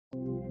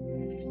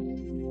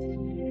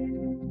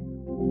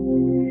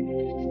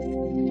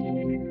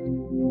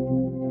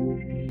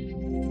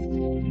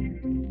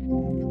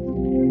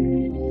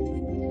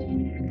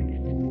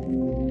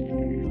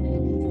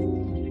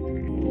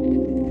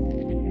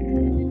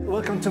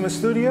Welcome to my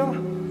studio.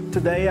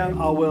 Today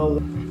I will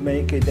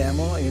make a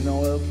demo in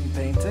oil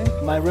painting.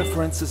 My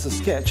reference is a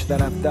sketch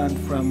that I've done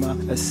from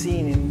a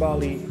scene in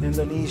Bali,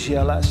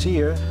 Indonesia last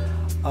year.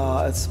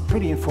 It's a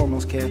pretty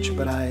informal sketch,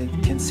 but I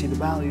can see the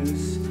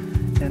values.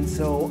 And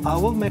so I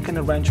will make an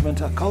arrangement,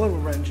 a color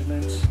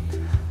arrangement.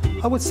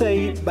 I would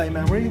say by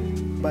memory,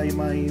 by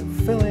my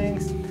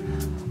feelings,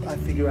 I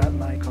figure out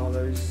my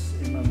colors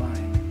in my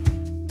mind.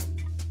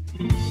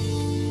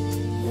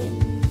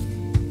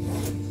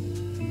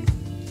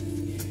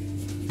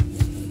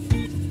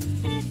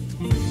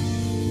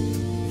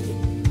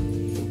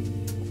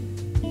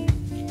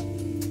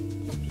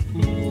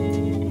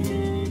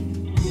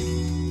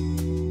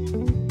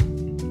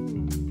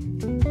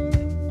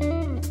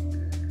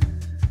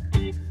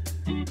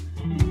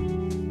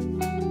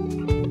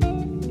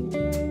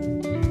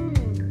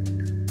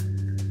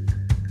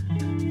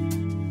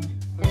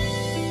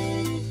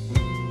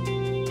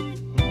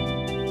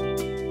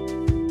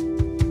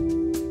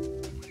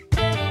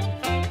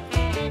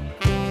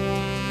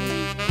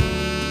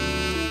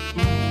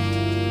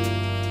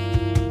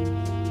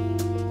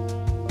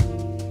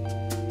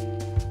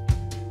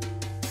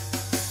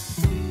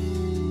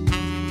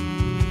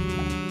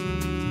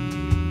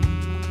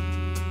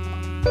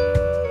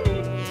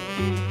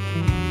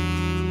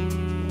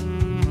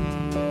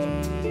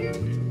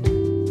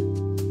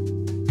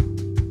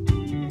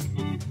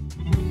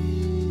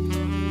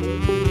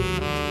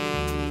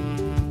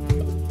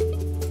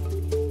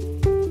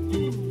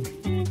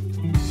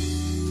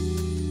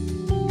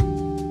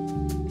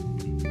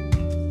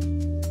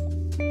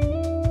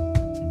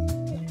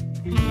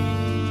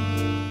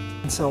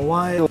 So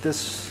while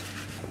this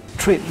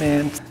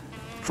treatment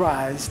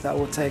dries, that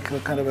will take a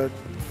kind of a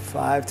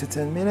 5 to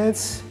 10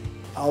 minutes.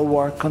 I'll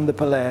work on the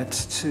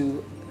palette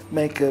to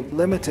make a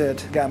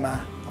limited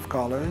gamma of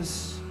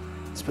colors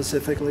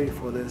specifically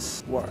for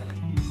this work.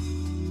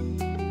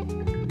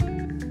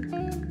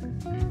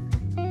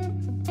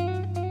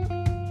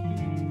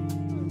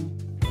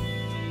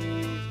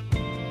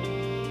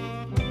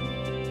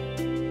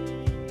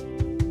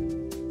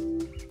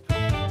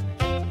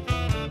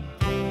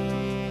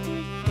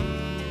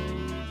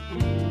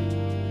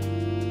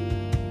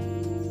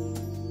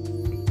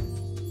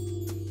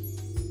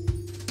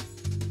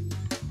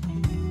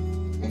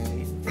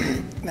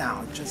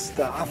 Now, just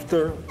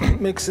after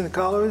mixing the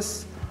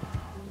colors,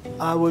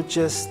 I would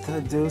just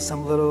do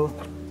some little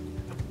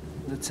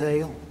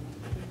detail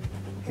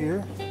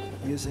here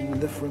using a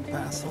different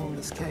pencil in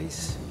this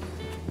case,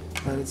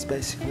 but it's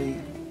basically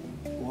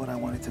what I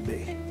want it to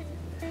be.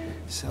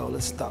 So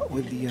let's start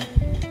with the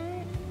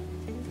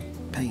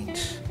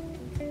paint.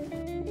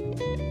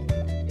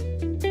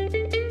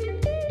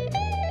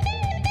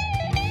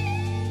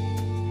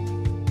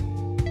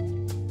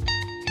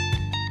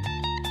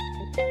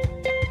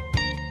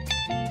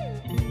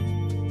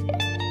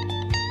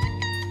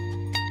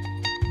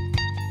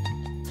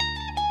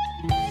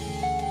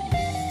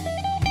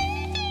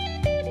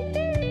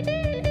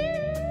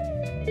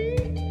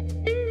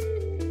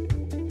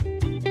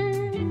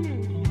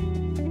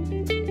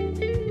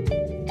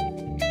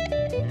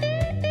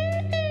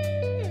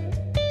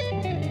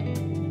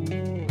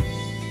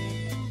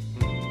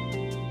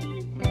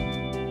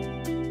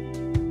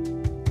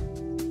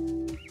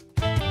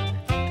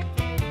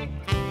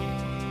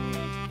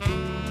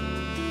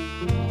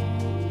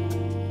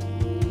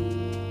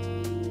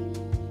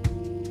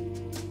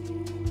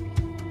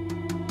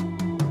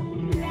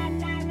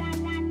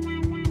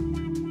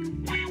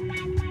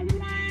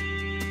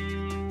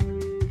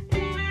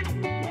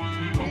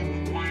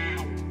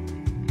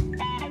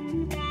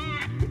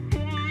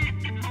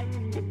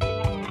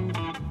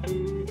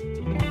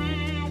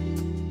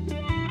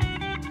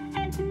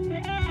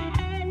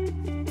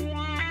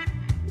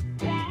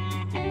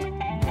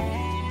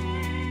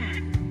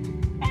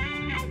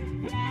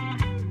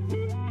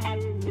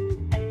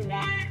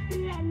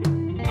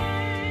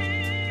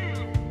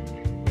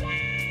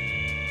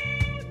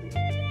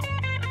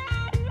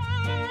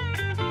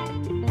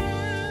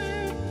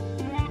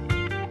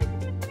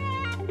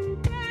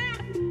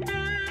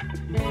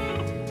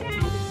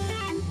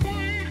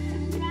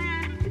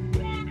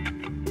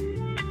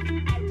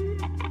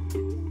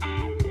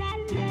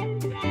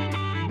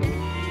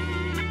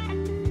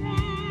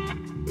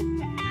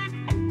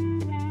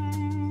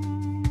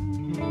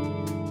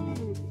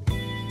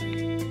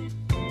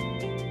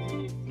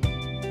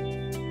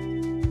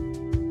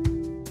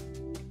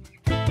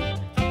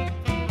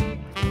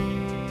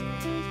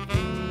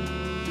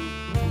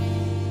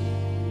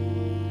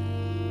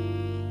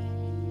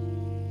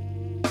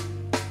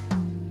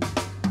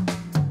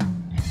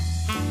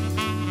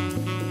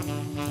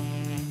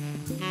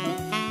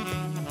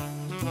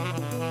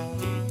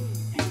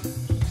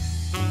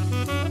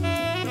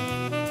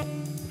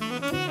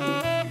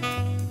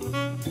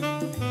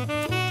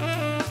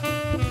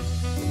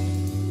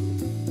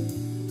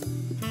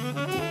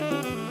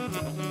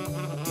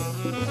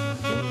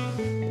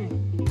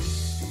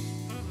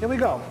 Here we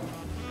go.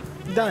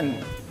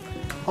 Done.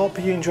 Hope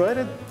you enjoyed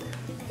it,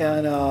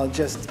 and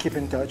just keep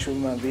in touch with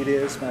my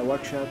videos, my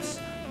workshops,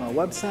 my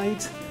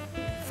website,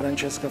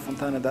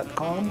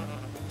 francescofontana.com.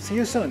 See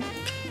you soon.